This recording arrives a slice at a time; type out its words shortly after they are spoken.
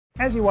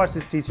As you watch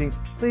this teaching,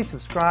 please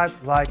subscribe,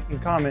 like,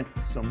 and comment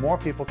so more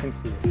people can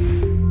see it.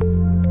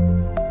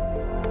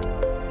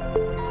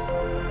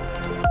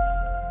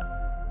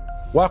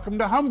 Welcome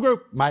to Home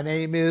Group. My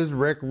name is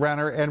Rick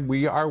Renner, and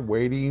we are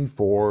waiting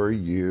for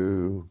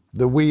you.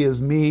 The we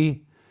is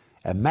me,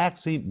 and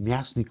Maxim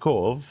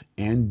Myasnikov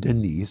and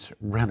Denise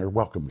Renner.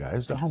 Welcome,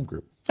 guys, to Home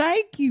Group.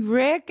 Thank you,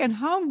 Rick, and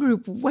Home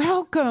Group.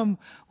 Welcome.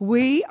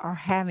 We are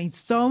having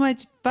so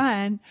much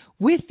fun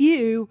with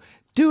you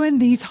doing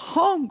these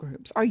home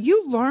groups. Are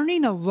you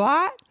learning a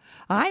lot?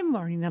 I'm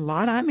learning a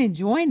lot. I'm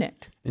enjoying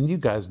it. And you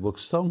guys look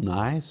so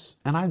nice.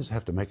 And I just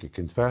have to make a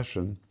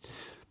confession.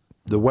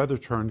 The weather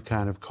turned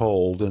kind of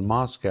cold in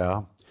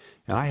Moscow,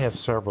 and I have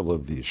several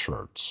of these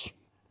shirts.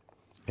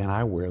 And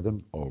I wear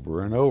them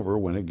over and over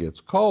when it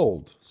gets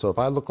cold. So if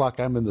I look like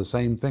I'm in the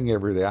same thing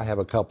every day, I have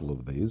a couple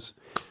of these.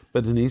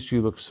 But Denise,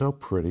 you look so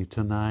pretty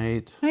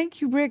tonight. Thank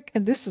you, Rick.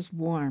 And this is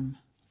warm.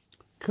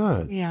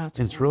 Good. Yeah,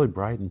 it's really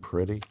bright and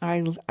pretty.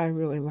 I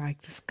really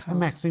like this color. And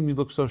Maxime, you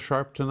look so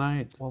sharp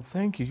tonight. Well,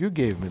 thank you. You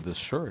gave me this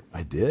shirt.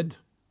 I did?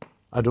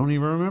 I don't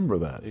even remember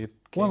that. It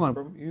came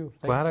from you.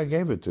 Glad I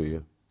gave it to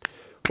you.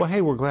 Well,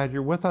 hey, we're glad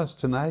you're with us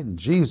tonight.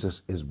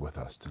 Jesus is with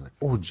us tonight.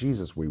 Oh,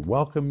 Jesus, we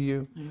welcome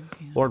you.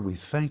 Lord, we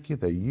thank you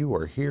that you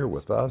are here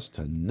with us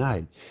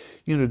tonight.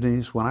 You know,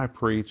 Denise, when I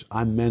preach,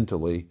 I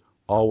mentally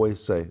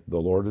always say,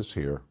 the Lord is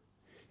here.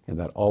 And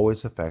that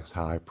always affects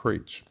how I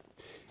preach.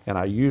 And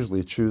I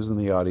usually choose in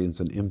the audience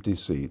an empty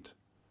seat.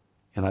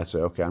 And I say,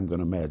 okay, I'm going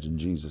to imagine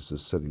Jesus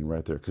is sitting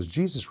right there. Because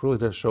Jesus really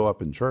does show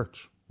up in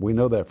church. We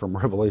know that from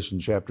Revelation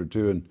chapter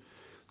 2 and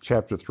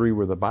chapter 3,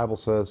 where the Bible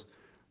says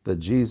that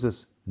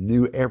Jesus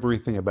knew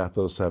everything about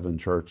those 7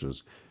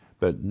 churches.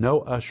 But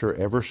no usher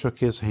ever shook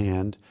his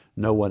hand.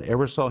 No one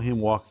ever saw him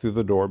walk through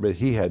the door, but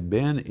he had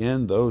been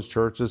in those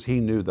churches.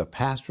 He knew the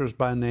pastors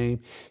by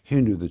name.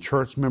 He knew the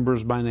church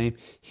members by name.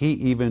 He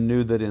even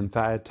knew that in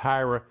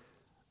Thyatira,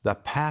 the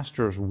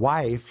pastor's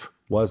wife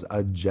was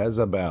a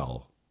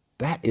Jezebel.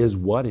 That is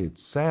what it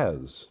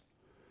says.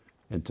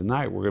 And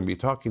tonight we're going to be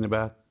talking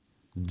about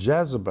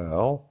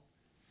Jezebel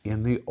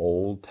in the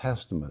Old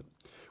Testament.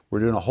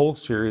 We're doing a whole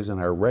series in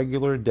our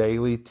regular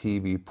daily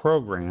TV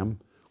program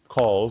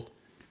called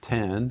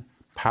 10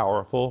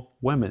 Powerful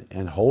Women.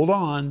 And hold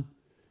on,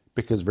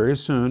 because very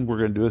soon we're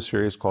going to do a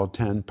series called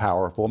 10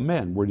 Powerful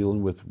Men. We're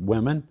dealing with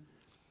women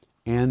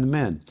and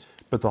men.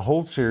 But the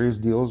whole series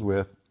deals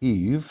with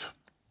Eve,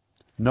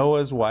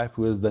 Noah's wife,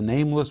 who is the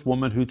nameless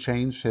woman who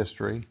changed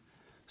history,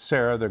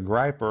 Sarah, the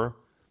griper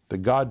that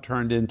God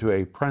turned into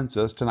a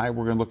princess. Tonight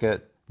we're going to look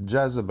at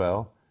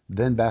Jezebel.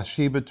 Then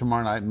Bathsheba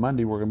tomorrow night.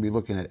 Monday, we're going to be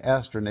looking at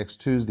Esther.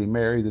 Next Tuesday,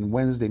 Mary. Then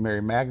Wednesday,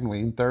 Mary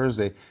Magdalene.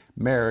 Thursday,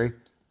 Mary,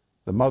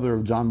 the mother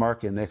of John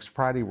Mark. And next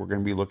Friday, we're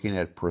going to be looking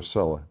at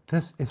Priscilla.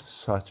 This is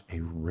such a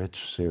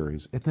rich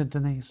series, isn't it,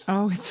 Denise?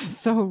 Oh, it's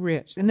so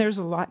rich. And there's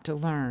a lot to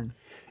learn.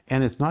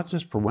 And it's not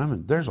just for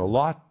women. There's a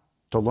lot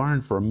to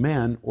learn for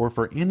men or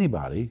for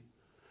anybody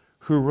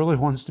who really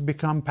wants to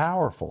become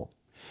powerful.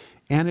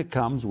 And it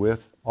comes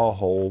with a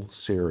whole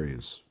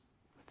series.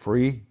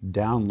 Free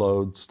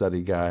download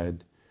study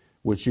guide,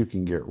 which you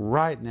can get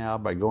right now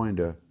by going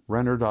to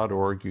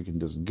Renner.org. You can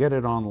just get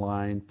it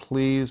online.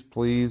 Please,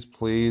 please,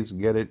 please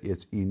get it.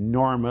 It's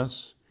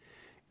enormous,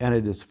 and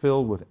it is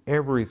filled with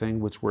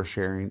everything which we're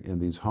sharing in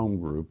these home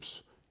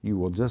groups. You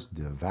will just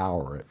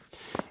devour it.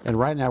 And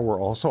right now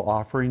we're also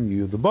offering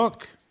you the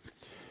book,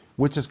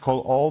 which is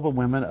called All the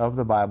Women of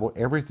the Bible,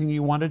 Everything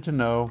You Wanted to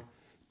Know,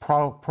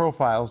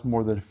 profiles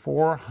more than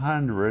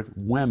 400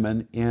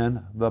 women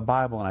in the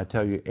Bible. And I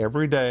tell you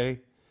every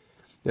day,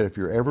 that if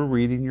you're ever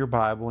reading your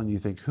Bible and you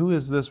think, who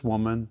is this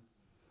woman?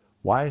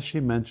 Why is she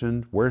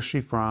mentioned? Where's she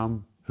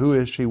from? Who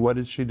is she? What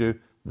did she do?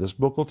 This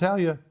book will tell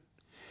you.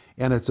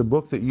 And it's a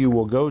book that you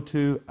will go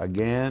to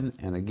again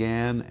and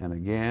again and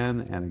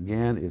again and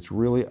again. It's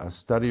really a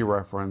study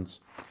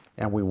reference,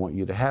 and we want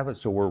you to have it,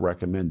 so we're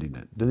recommending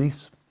it.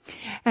 Denise?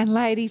 And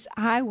ladies,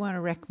 I want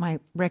to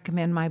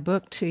recommend my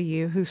book to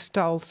you, Who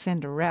Stole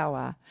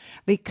Cinderella,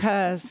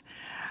 because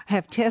I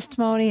have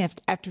testimony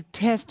after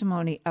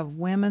testimony of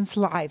women's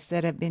lives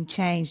that have been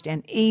changed,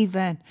 and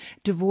even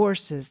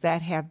divorces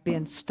that have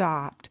been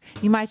stopped.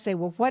 You might say,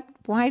 well,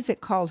 why is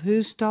it called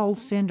Who Stole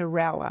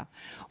Cinderella?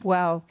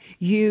 Well,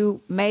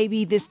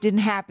 maybe this didn't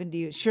happen to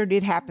you. It sure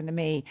did happen to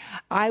me.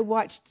 I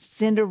watched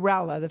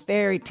Cinderella, the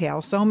fairy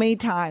tale, so many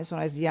times when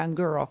I was a young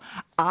girl.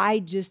 I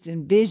just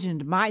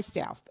envisioned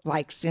myself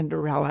like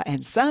Cinderella,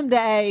 and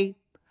someday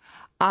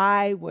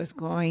I was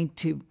going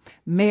to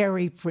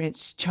marry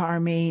Prince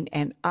Charming,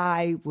 and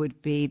I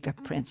would be the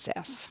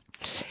princess.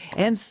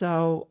 And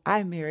so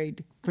I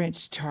married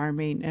Prince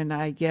Charming, and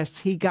I guess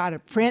he got a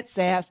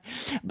princess.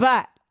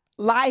 But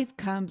life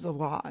comes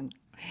along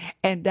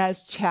and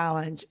does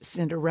challenge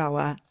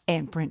Cinderella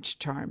and Prince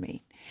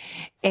Charming.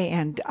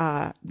 And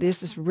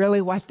this is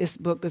really what this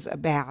book is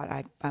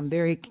about. I'm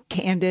very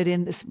candid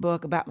in this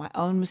book about my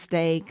own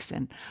mistakes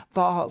and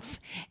faults,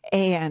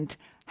 and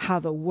how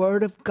the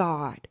Word of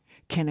God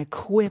can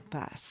equip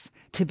us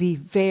to be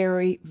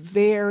very,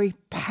 very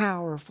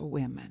powerful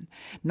women,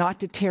 not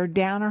to tear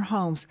down our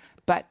homes,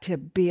 but to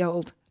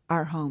build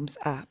our homes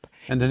up.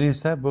 And Denise,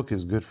 that book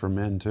is good for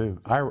men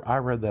too. I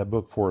read that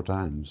book 4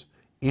 times.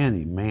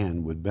 Any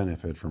man would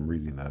benefit from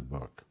reading that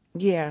book.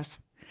 Yes.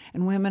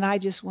 And women, I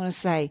just want to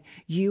say,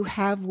 you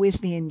have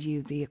within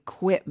you the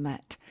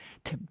equipment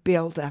to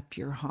build up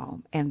your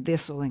home, and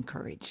this will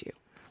encourage you.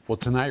 Well,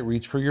 tonight,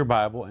 reach for your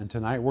Bible, and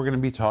tonight we're going to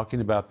be talking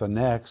about the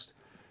next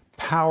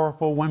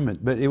powerful women.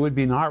 But it would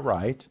be not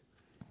right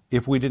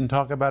if we didn't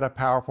talk about a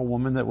powerful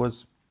woman that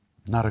was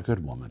not a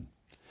good woman,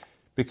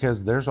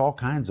 because there's all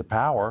kinds of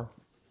power.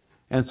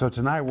 And so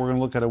tonight we're going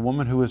to look at a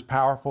woman who is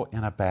powerful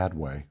in a bad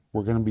way.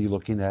 We're going to be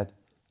looking at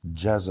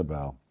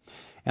Jezebel.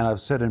 And I've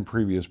said in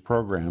previous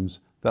programs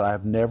that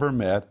I've never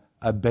met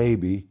a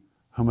baby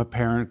whom a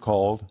parent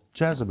called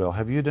Jezebel.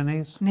 Have you,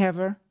 Denise?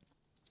 Never.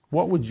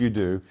 What would you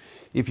do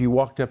if you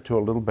walked up to a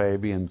little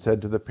baby and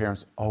said to the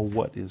parents, "Oh,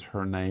 what is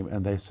her name?"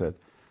 And they said,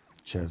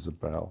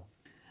 "Jezebel."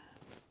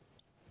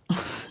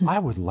 I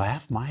would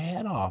laugh my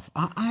head off.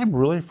 I'm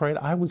really afraid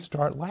I would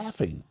start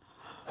laughing.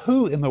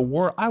 Who in the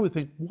world? I would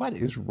think, what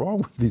is wrong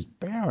with these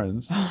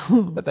parents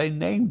that they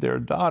named their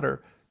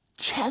daughter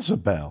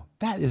Jezebel?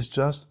 That is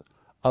just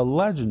a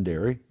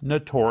legendary,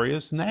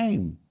 notorious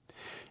name.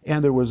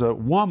 And there was a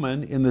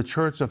woman in the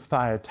church of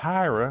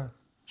Thyatira,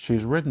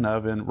 she's written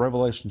of in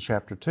Revelation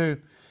chapter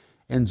 2,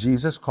 and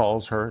Jesus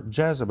calls her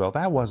Jezebel.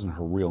 That wasn't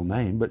her real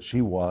name, but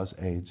she was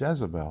a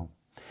Jezebel.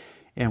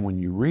 And when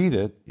you read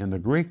it in the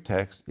Greek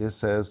text, it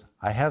says,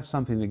 "I have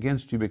something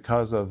against you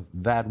because of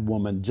that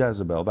woman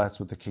Jezebel." That's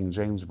what the King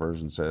James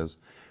Version says.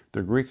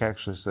 The Greek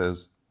actually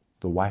says,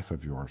 "the wife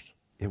of yours."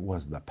 It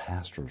was the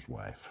pastor's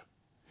wife,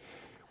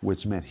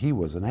 which meant he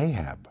was an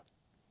Ahab.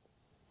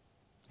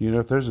 You know,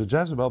 if there's a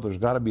Jezebel, there's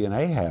got to be an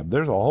Ahab.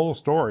 There's a whole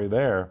story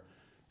there.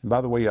 And by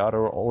the way, you ought to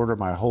order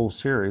my whole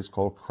series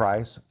called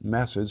Christ's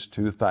Message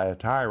to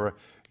Thyatira.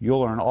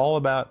 You'll learn all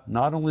about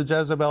not only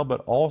Jezebel,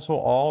 but also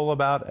all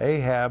about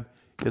Ahab.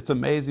 It's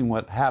amazing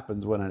what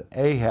happens when an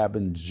Ahab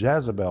and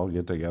Jezebel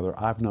get together.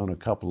 I've known a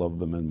couple of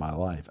them in my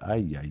life.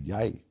 Ay, ay,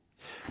 ay.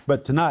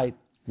 But tonight,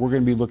 we're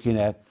going to be looking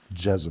at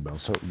Jezebel.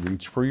 So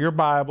reach for your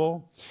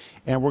Bible,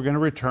 and we're going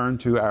to return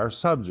to our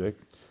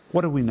subject.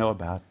 What do we know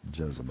about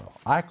Jezebel?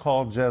 I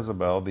call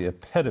Jezebel the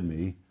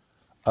epitome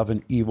of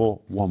an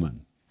evil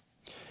woman.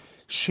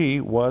 She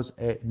was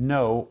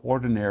no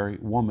ordinary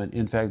woman.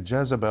 In fact,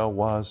 Jezebel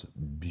was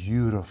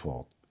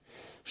beautiful.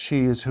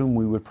 She is whom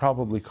we would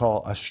probably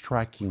call a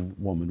striking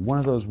woman. One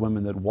of those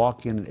women that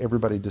walk in and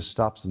everybody just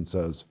stops and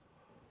says,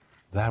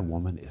 "That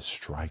woman is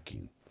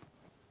striking."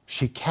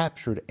 She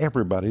captured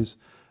everybody's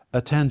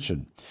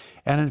attention.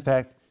 And in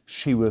fact,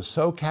 she was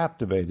so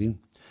captivating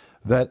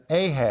that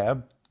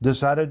Ahab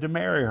decided to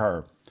marry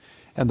her.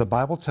 And the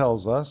Bible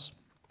tells us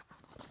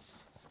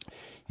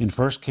in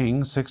 1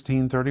 Kings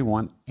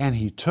 16:31, "And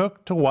he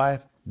took to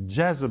wife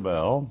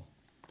Jezebel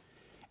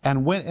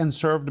and went and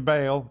served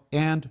Baal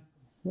and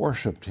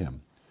worshipped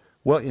him."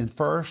 Well, in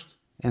 1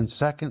 and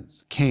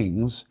 2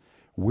 Kings,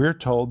 we're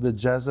told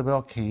that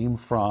Jezebel came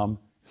from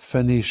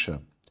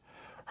Phoenicia.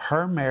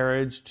 Her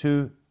marriage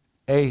to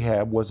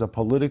Ahab was a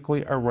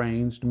politically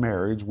arranged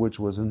marriage which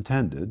was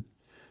intended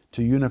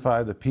to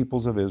unify the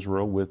peoples of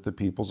Israel with the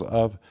peoples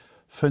of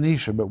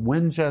Phoenicia. But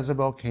when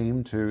Jezebel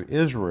came to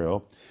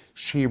Israel,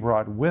 she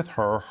brought with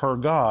her her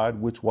god,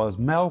 which was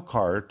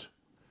Melkart,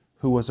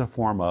 who was a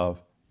form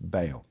of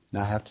Baal.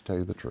 Now, I have to tell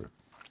you the truth.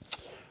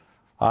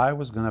 I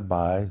was going to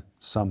buy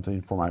something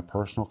for my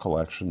personal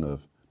collection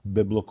of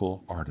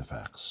biblical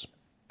artifacts.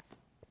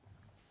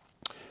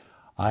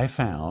 I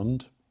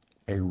found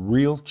a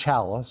real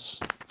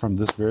chalice from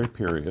this very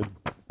period,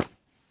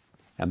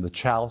 and the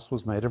chalice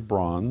was made of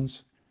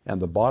bronze,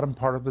 and the bottom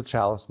part of the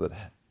chalice, that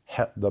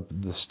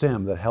the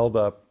stem that held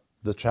up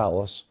the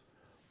chalice,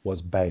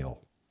 was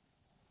Baal.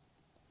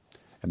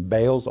 And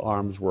Baal's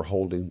arms were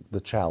holding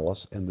the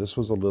chalice, and this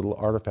was a little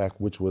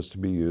artifact which was to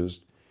be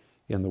used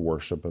in the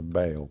worship of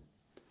Baal.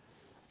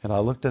 And I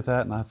looked at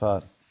that and I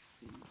thought,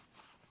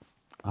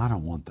 I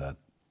don't want that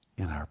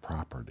in our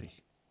property.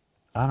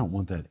 I don't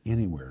want that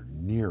anywhere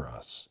near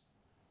us.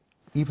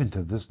 Even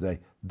to this day,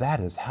 that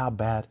is how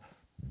bad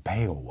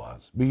Baal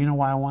was. But you know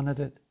why I wanted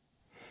it?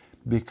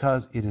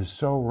 Because it is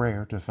so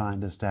rare to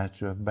find a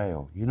statue of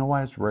Baal. You know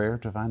why it's rare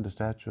to find a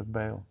statue of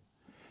Baal?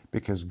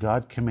 Because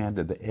God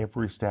commanded that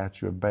every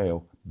statue of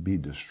Baal be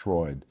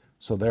destroyed.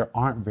 So there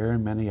aren't very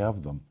many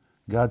of them.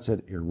 God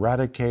said,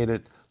 eradicate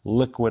it,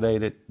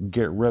 liquidate it,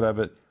 get rid of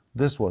it.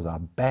 This was a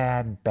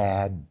bad,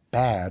 bad,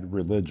 bad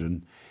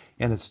religion.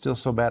 And it's still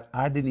so bad,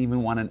 I didn't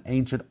even want an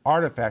ancient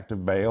artifact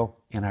of Baal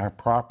in our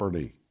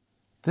property.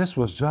 This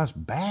was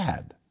just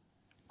bad.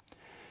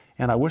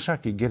 And I wish I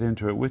could get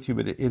into it with you,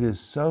 but it is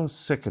so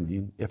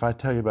sickening if I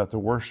tell you about the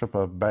worship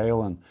of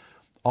Baal and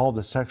all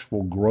the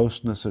sexual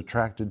grossness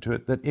attracted to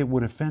it, that it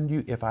would offend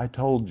you if I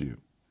told you.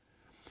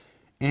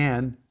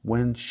 And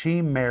when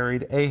she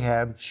married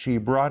Ahab, she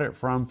brought it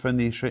from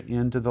Phoenicia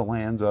into the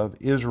lands of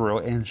Israel,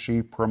 and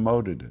she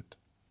promoted it.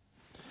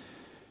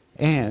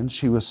 And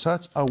she was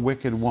such a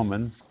wicked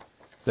woman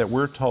that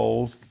we're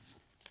told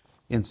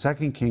in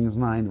 2 Kings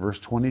 9, verse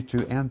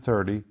 22 and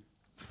 30,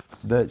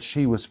 that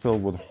she was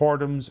filled with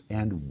whoredoms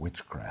and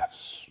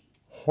witchcrafts.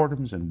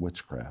 Whoredoms and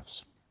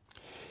witchcrafts.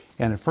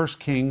 And in 1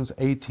 Kings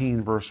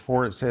 18, verse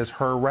 4, it says,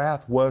 her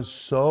wrath was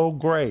so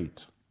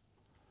great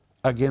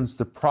against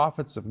the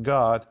prophets of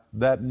God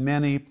that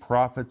many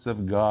prophets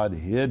of God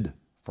hid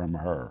from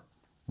her.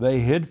 They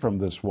hid from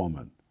this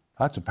woman.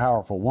 That's a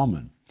powerful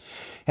woman.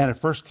 And in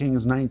 1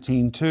 Kings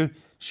 19:2,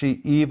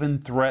 she even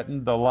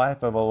threatened the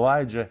life of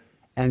Elijah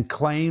and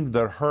claimed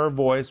that her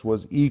voice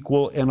was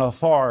equal in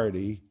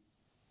authority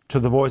to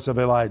the voice of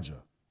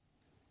Elijah.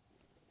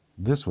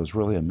 This was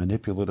really a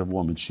manipulative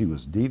woman. She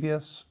was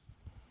devious,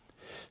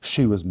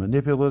 she was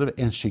manipulative,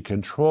 and she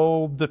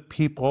controlled the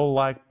people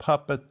like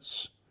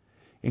puppets,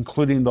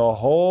 including the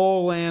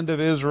whole land of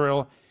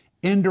Israel,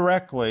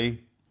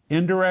 indirectly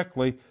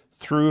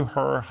through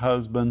her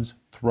husband's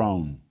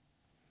throne.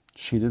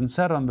 She didn't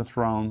sit on the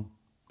throne,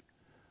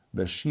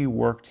 but she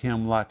worked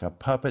him like a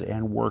puppet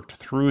and worked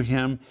through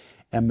him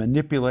and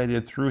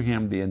manipulated through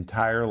him the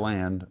entire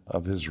land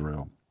of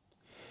Israel.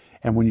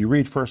 And when you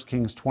read 1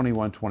 Kings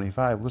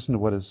 21:25, listen to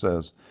what it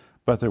says.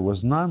 But there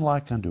was none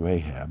like unto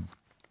Ahab.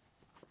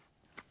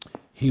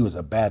 He was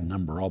a bad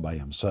number all by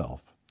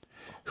himself,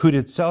 who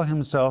did sell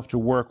himself to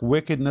work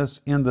wickedness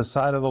in the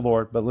sight of the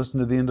Lord. But listen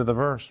to the end of the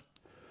verse.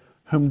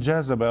 Whom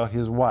Jezebel,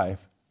 his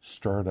wife,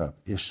 stirred up.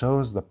 It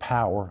shows the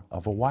power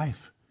of a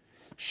wife.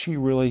 She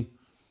really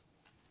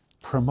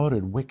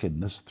promoted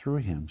wickedness through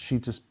him. She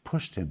just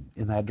pushed him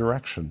in that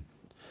direction.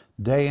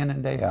 Day in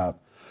and day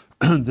out,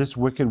 this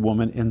wicked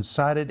woman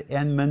incited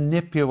and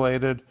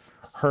manipulated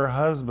her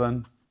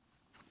husband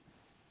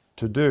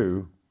to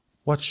do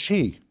what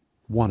she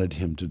wanted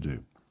him to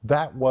do.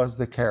 That was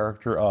the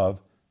character of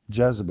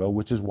Jezebel,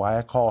 which is why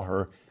I call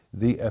her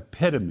the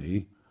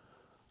epitome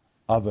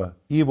of an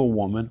evil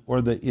woman,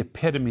 or the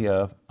epitome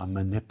of a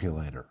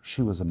manipulator.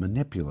 She was a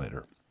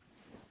manipulator.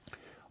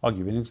 I'll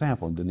give you an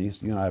example. And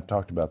Denise, you and I have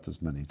talked about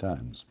this many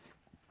times.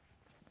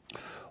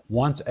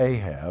 Once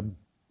Ahab,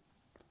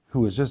 who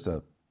was just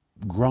a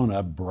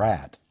grown-up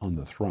brat on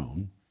the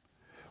throne,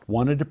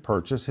 wanted to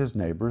purchase his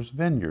neighbor's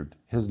vineyard.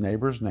 His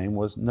neighbor's name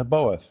was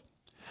Naboth.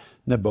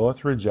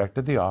 Naboth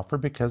rejected the offer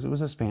because it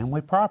was his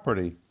family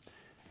property.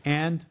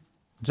 And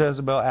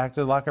Jezebel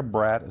acted like a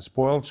brat, a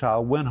spoiled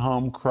child, went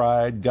home,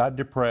 cried, got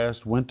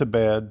depressed, went to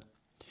bed.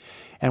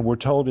 And we're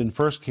told in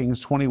 1 Kings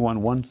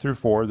 21, 1 through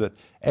 4, that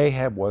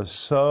Ahab was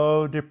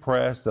so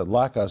depressed that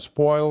like a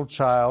spoiled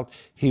child,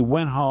 he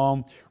went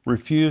home,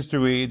 refused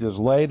to eat, just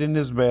laid in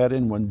his bed.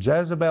 And when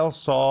Jezebel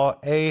saw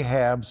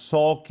Ahab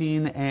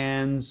sulking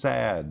and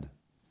sad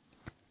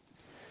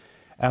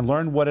and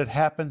learned what had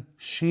happened,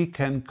 she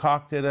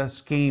concocted a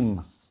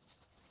scheme.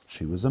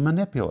 She was a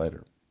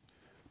manipulator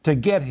to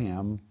get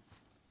him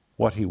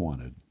what he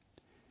wanted.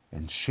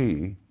 And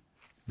she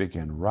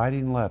began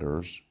writing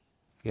letters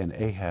in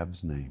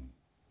Ahab's name.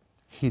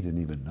 He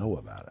didn't even know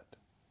about it.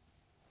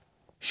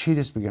 She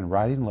just began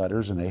writing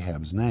letters in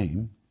Ahab's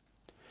name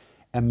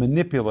and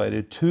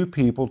manipulated two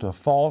people to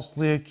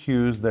falsely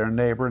accuse their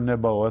neighbor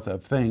Naboth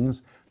of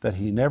things that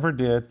he never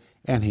did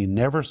and he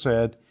never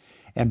said.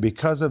 And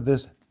because of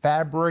this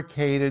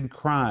fabricated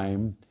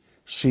crime,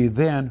 she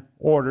then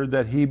ordered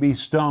that he be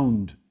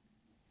stoned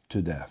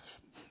to death.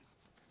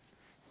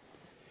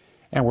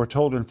 And we're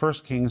told in 1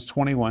 Kings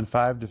 21,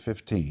 5 to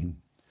 15,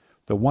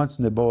 that once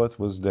Naboth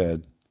was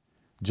dead,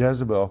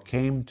 Jezebel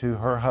came to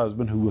her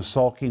husband, who was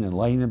sulking and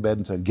laying in bed,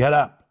 and said, "Get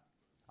up,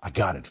 I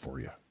got it for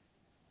you.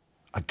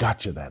 I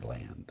got you that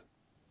land."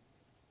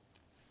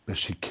 But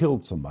she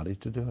killed somebody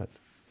to do it.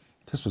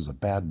 This was a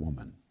bad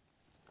woman.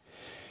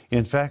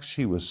 In fact,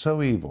 she was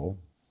so evil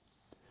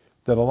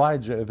that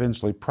Elijah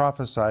eventually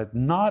prophesied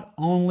not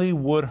only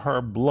would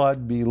her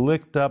blood be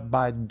licked up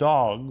by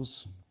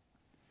dogs,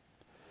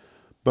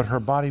 but her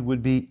body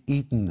would be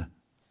eaten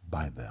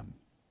by them.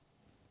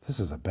 This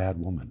is a bad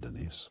woman,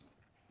 Denise.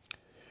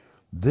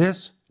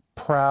 This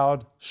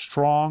proud,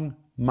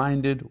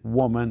 strong-minded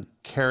woman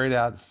carried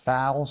out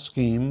foul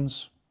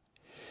schemes.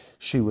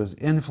 She was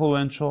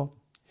influential.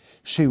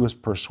 She was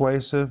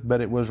persuasive,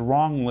 but it was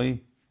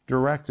wrongly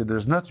directed.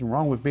 There's nothing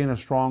wrong with being a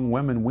strong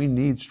woman. We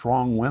need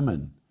strong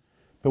women.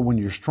 But when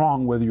you're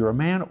strong, whether you're a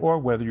man or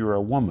whether you're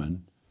a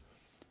woman,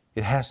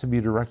 it has to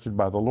be directed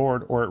by the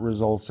Lord, or it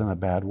results in a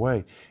bad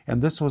way.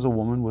 And this was a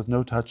woman with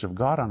no touch of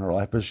God on her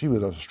life, but she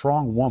was a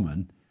strong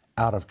woman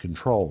out of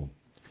control.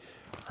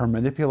 Her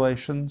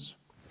manipulations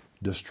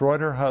destroyed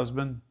her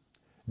husband,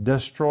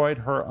 destroyed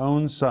her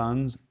own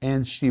sons,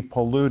 and she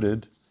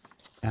polluted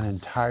an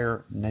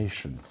entire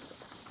nation.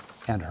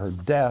 And her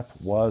death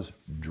was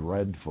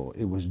dreadful.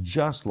 It was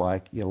just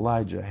like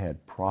Elijah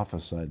had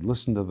prophesied.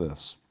 Listen to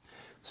this.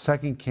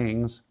 2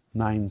 Kings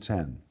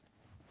 9:10.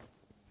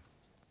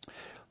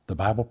 The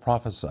Bible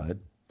prophesied,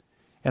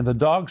 "And the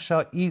dogs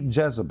shall eat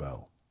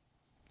Jezebel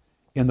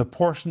in the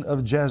portion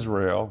of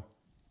Jezreel,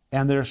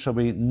 and there shall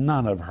be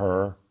none of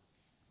her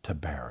to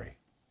bury."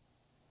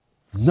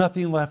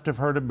 Nothing left of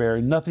her to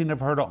bury, nothing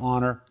of her to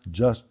honor,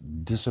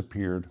 just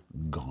disappeared,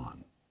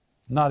 gone.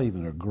 Not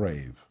even a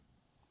grave.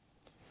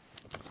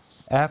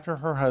 After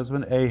her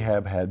husband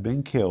Ahab had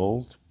been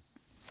killed,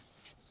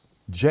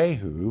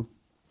 Jehu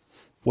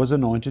was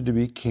anointed to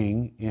be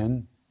king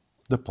in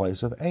the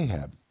place of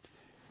Ahab.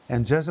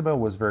 And Jezebel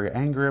was very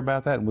angry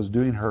about that and was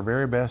doing her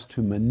very best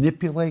to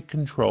manipulate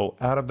control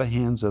out of the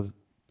hands of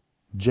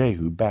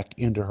Jehu back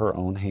into her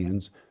own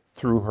hands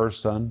through her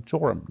son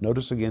Joram.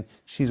 Notice again,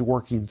 she's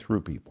working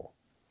through people.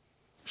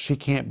 She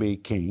can't be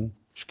king,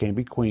 she can't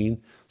be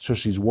queen, so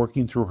she's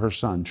working through her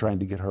son, trying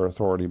to get her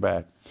authority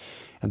back.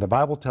 And the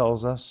Bible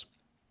tells us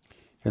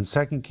in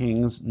 2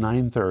 Kings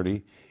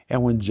 9:30,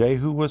 and when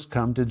Jehu was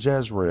come to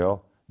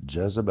Jezreel,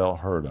 Jezebel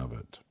heard of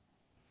it.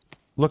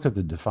 Look at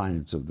the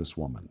defiance of this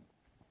woman.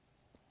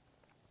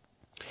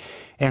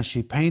 And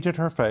she painted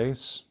her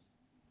face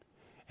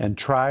and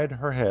tired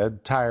her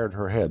head,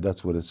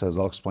 that's what it says,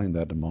 I'll explain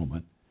that in a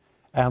moment,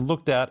 and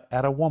looked out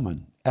at a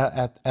woman,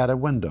 at a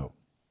window.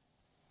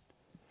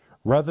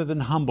 Rather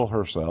than humble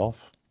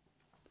herself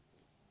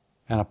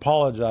and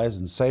apologize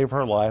and save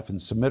her life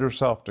and submit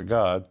herself to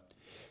God,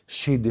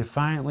 she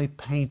defiantly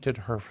painted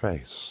her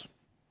face.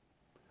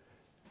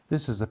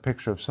 This is a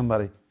picture of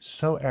somebody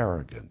so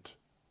arrogant,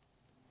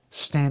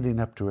 standing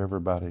up to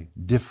everybody,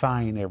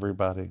 defying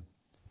everybody.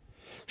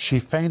 She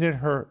painted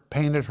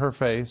her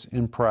face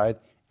in pride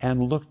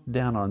and looked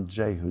down on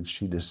Jehu.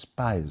 She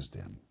despised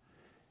him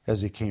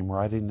as he came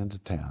riding into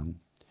town.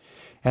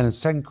 And in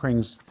 2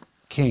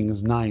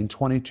 Kings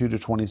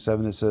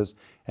 9:22-27, it says,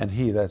 and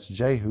he, that's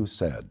Jehu,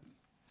 said,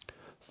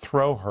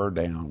 throw her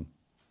down.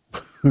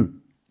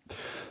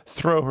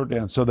 Throw her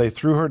down. So they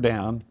threw her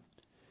down,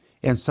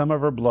 and some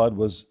of her blood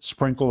was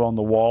sprinkled on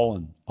the wall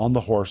and on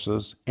the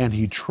horses, and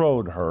he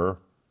trode her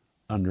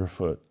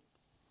underfoot.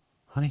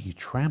 Honey, he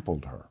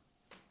trampled her.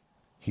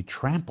 He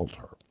trampled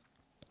her.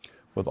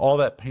 With all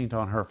that paint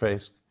on her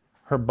face,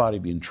 her body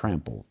being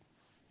trampled.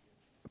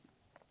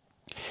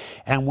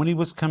 And when he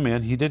was come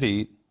in, he did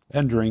eat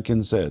and drink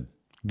and said,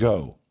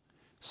 go,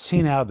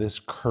 see now this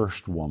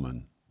cursed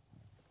woman.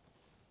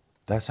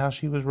 That's how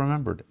she was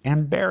remembered.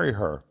 And bury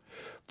her,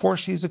 for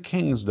she's a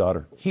king's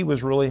daughter. He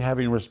was really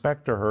having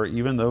respect to her,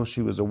 even though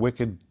she was a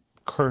wicked,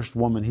 cursed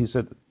woman. He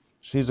said,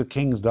 she's a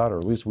king's daughter.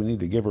 At least we need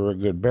to give her a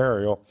good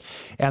burial.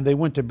 And they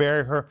went to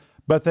bury her,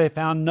 but they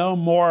found no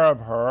more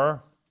of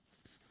her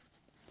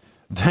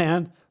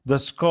than the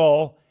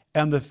skull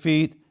and the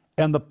feet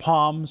and the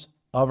palms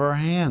of her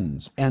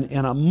hands. And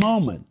in a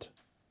moment,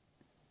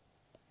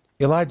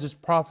 Elijah's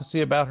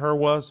prophecy about her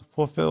was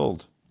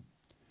fulfilled.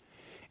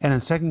 And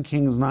in 2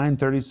 Kings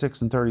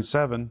 9:36 and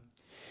 37,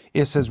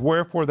 it says,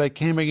 wherefore they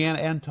came again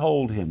and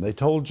told him. They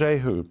told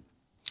Jehu.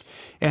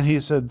 And he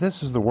said,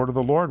 this is the word of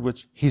the Lord,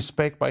 which he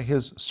spake by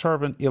his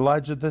servant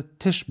Elijah the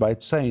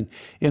Tishbite, saying,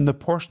 in the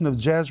portion of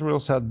Jezreel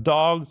shall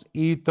dogs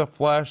eat the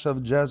flesh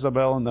of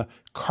Jezebel, and the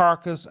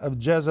carcass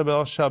of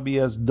Jezebel shall be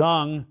as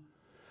dung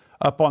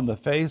upon the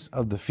face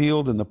of the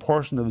field in the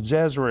portion of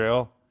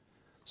Jezreel,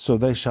 so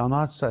they shall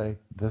not say,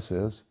 this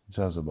is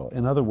Jezebel.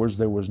 In other words,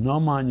 there was no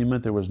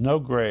monument, there was no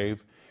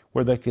grave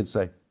where they could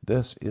say,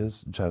 this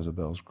is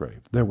Jezebel's grave.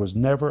 There was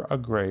never a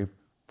grave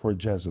for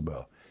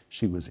Jezebel.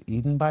 She was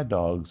eaten by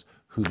dogs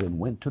who then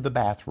went to the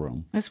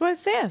bathroom. That's what it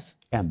says.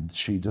 And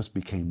she just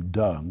became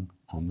dung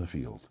on the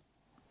field.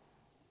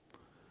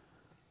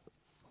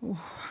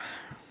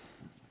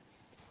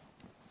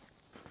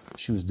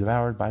 She was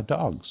devoured by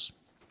dogs.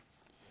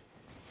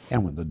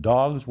 And when the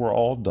dogs were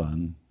all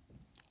done,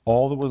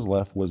 all that was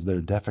left was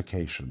their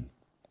defecation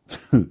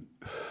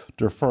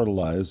to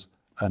fertilize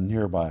a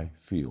nearby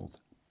field.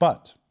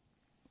 But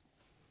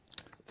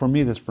for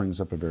me, this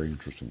brings up a very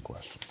interesting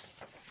question.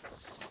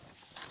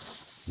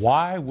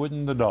 Why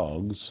wouldn't the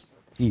dogs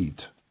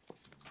eat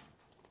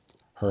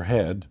her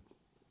head,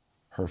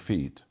 her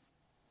feet,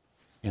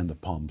 and the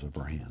palms of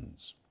her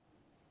hands?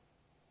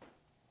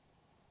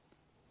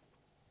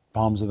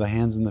 Palms of the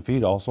hands and the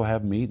feet also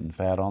have meat and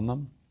fat on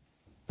them.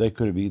 They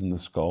could have eaten the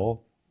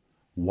skull.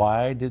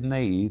 Why didn't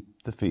they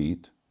eat the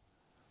feet,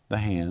 the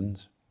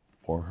hands,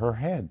 or her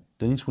head?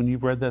 Denise, when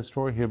you've read that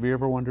story, have you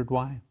ever wondered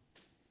why?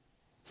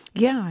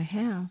 Yeah, I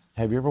have.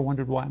 Have you ever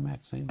wondered why,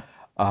 Maxine?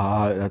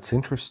 That's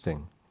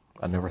interesting.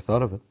 I never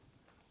thought of it.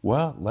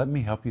 Well, let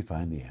me help you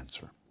find the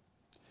answer.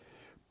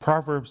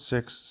 Proverbs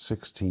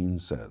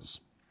 6:16 says,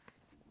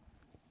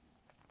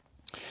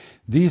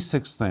 these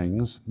 6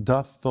 things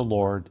doth the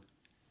Lord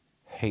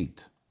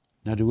hate.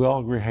 Now, do we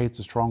all agree hate's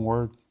a strong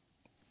word?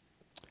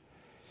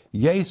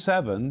 Yea,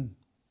 7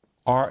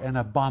 are an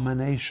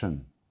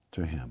abomination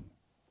to him.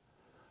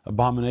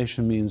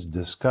 Abomination means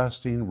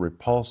disgusting,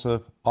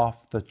 repulsive,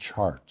 off the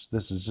charts.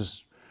 This is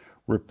just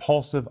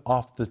repulsive,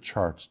 off the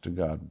charts to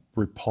God.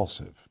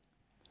 Repulsive.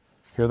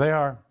 Here they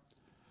are.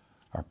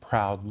 A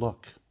proud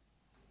look.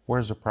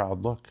 Where's a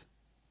proud look?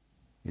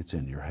 It's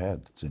in your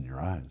head. It's in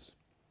your eyes.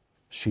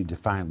 She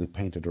defiantly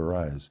painted her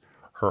eyes.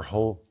 Her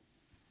whole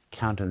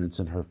countenance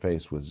in her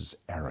face was just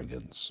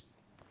arrogance.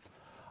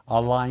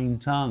 A lying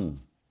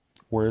tongue.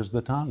 Where's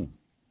the tongue?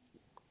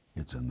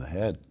 It's in the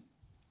head.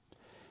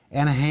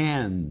 And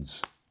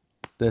hands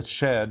that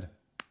shed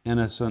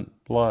innocent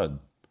blood.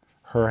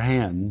 Her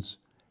hands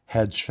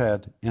had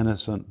shed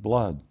innocent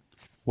blood.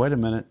 Wait a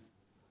minute.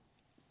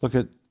 Look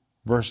at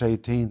Verse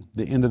 18,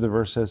 the end of the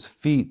verse says,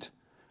 feet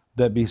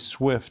that be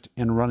swift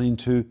in running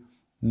to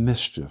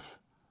mischief.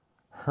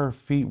 Her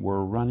feet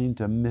were running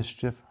to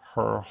mischief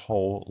her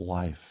whole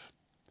life.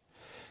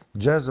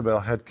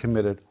 Jezebel had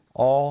committed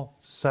all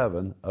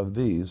 7 of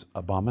these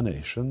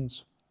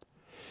abominations.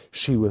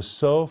 She was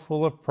so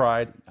full of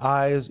pride,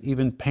 eyes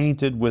even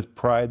painted with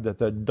pride, that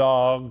the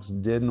dogs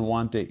didn't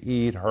want to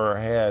eat her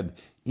head.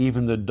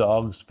 Even the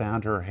dogs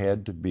found her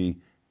head to be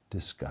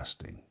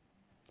disgusting.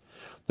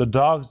 The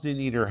dogs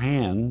didn't eat her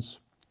hands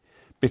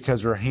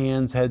because her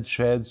hands had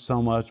shed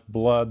so much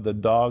blood. The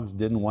dogs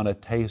didn't want to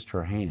taste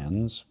her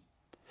hands.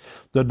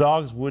 The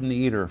dogs wouldn't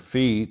eat her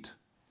feet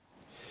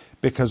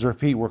because her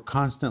feet were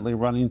constantly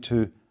running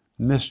to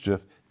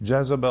mischief.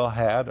 Jezebel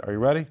had, are you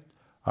ready?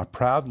 A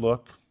proud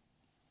look.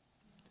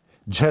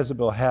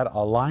 Jezebel had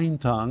a lying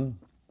tongue.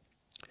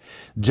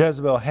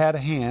 Jezebel had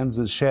hands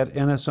that shed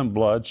innocent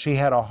blood. She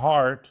had a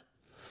heart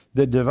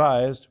that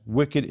devised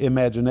wicked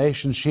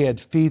imagination. She had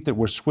feet that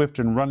were swift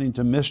in running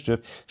to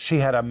mischief. She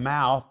had a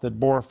mouth that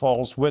bore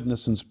false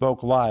witness and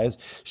spoke lies.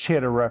 She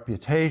had a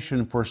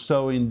reputation for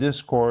sowing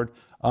discord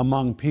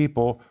among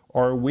people,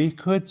 or we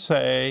could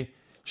say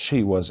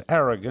she was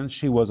arrogant.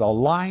 She was a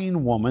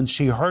lying woman.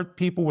 She hurt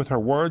people with her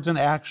words and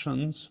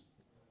actions.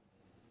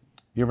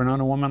 You ever known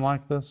a woman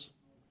like this?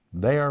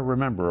 They are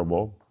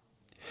rememberable.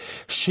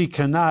 She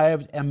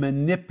connived and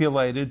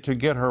manipulated to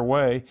get her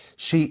way.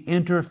 She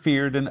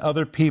interfered in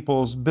other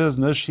people's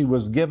business. She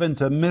was given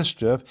to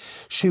mischief.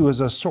 She was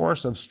a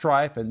source of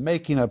strife and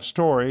making up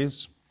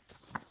stories.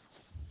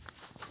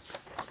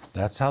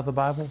 That's how the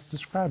Bible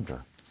described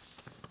her.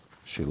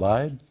 She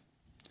lied.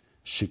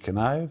 She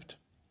connived.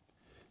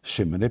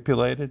 She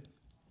manipulated.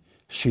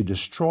 She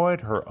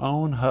destroyed her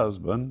own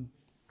husband.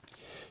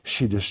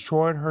 She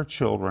destroyed her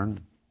children.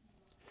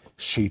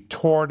 She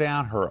tore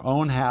down her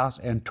own house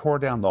and tore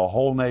down the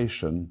whole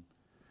nation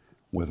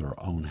with her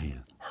own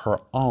hand. Her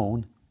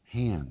own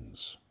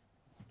hands.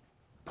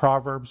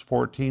 Proverbs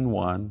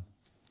 14:1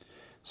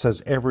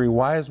 says, every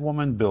wise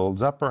woman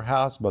builds up her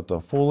house, but the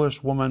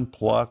foolish woman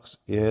plucks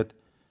it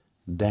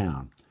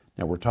down.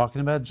 Now we're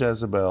talking about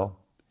Jezebel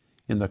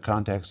in the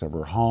context of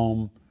her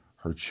home,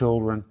 her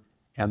children,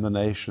 and the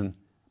nation,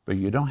 but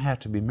you don't have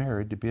to be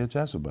married to be a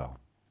Jezebel.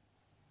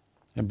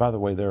 And by the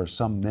way, there are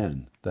some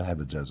men that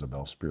have a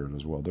Jezebel spirit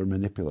as well. They're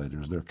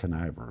manipulators, they're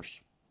connivers.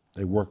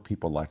 They work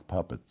people like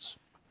puppets.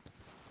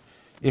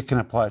 It can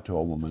apply to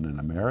a woman in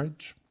a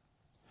marriage.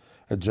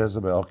 A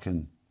Jezebel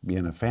can be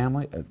in a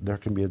family. There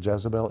can be a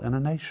Jezebel in a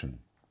nation.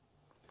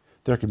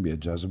 There can be a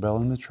Jezebel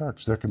in the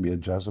church. There can be a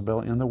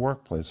Jezebel in the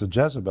workplace. A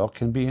Jezebel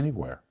can be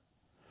anywhere.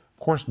 Of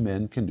course,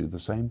 men can do the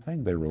same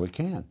thing. They really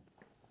can.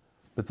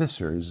 But this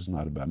series is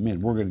not about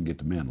men. We're going to get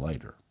to men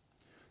later.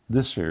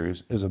 This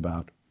series is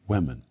about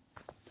women.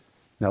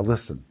 Now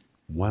listen,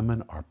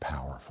 women are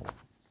powerful.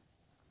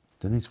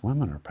 Denise,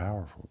 women are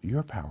powerful.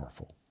 You're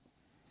powerful.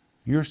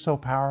 You're so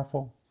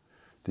powerful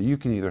that you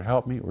can either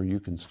help me or you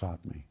can stop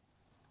me.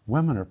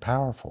 Women are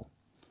powerful.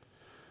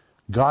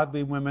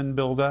 Godly women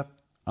build up,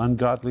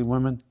 ungodly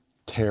women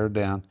tear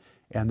down,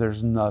 and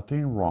there's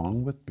nothing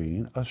wrong with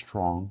being a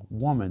strong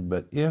woman.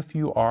 But if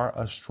you are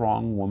a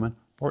strong woman,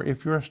 or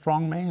if you're a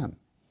strong man,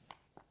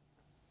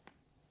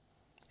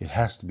 it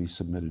has to be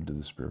submitted to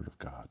the Spirit of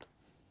God.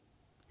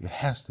 It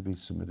has to be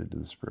submitted to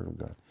the Spirit of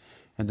God.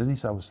 And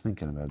Denise, I was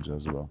thinking about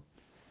Jezebel.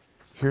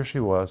 Here she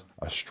was,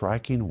 a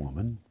striking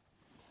woman,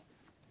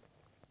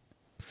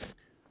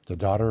 the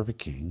daughter of a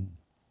king,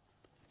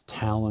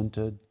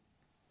 talented,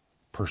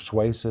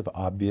 persuasive,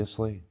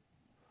 obviously.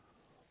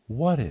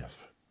 What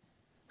if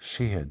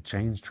she had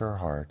changed her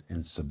heart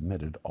and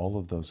submitted all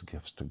of those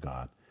gifts to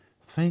God?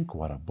 Think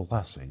what a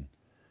blessing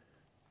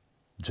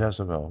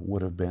Jezebel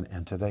would have been,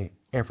 and today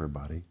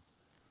everybody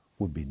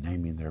would be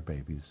naming their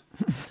babies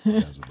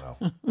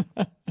Jezebel.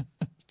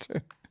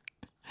 True.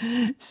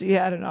 She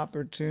had an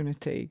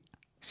opportunity.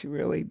 She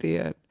really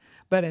did.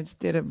 But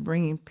instead of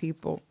bringing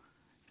people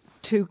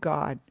to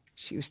God,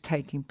 she was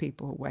taking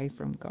people away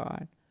from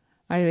God.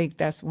 I think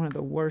that's one of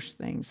the worst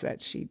things that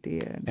she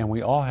did. And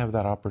we all have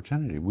that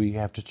opportunity. We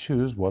have to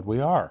choose what we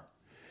are.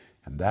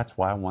 And that's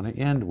why I want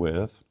to end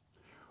with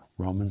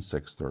Romans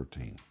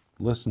 6:13.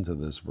 Listen to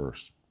this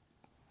verse.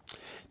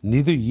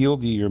 Neither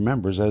yield ye your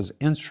members as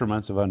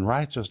instruments of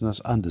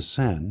unrighteousness unto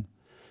sin,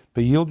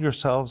 but yield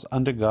yourselves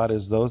unto God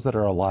as those that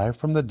are alive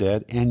from the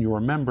dead, and your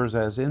members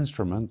as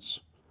instruments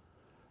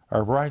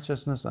of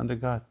righteousness unto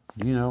God.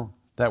 Do you know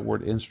that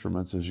word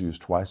instruments is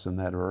used twice in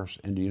that verse?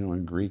 And do you know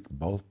in Greek,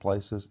 both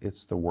places,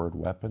 it's the word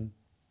weapon,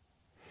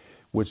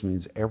 which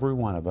means every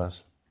one of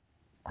us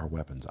are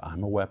weapons.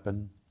 I'm a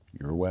weapon,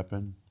 you're a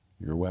weapon,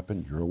 you're a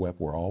weapon, you're a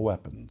weapon. We're all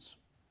weapons.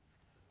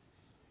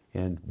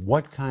 And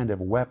what kind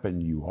of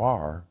weapon you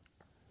are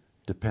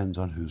depends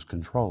on who's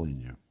controlling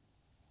you.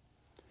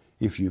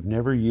 If you've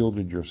never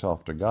yielded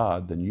yourself to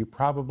God, then you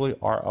probably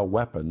are a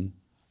weapon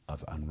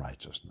of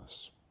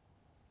unrighteousness.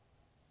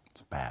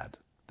 It's bad.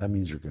 That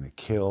means you're going to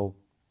kill.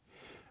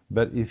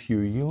 But if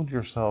you yield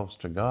yourselves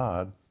to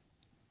God,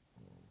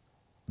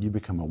 you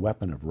become a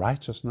weapon of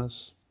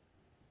righteousness,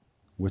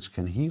 which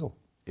can heal.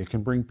 It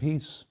can bring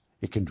peace.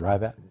 It can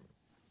drive out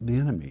the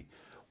enemy.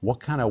 What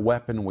kind of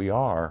weapon we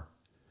are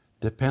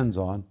depends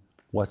on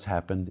what's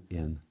happened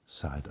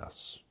inside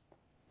us.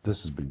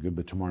 This has been good,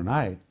 but tomorrow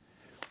night,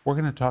 we're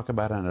going to talk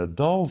about an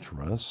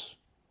adulteress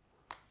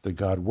that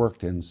God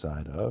worked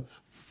inside of,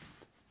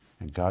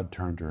 and God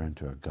turned her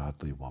into a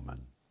godly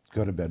woman.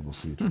 Go to bed. We'll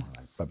see you tomorrow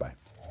night. Bye-bye.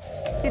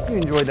 If you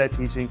enjoyed that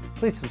teaching,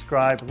 please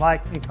subscribe,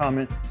 like, and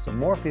comment so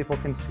more people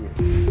can see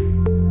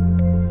it.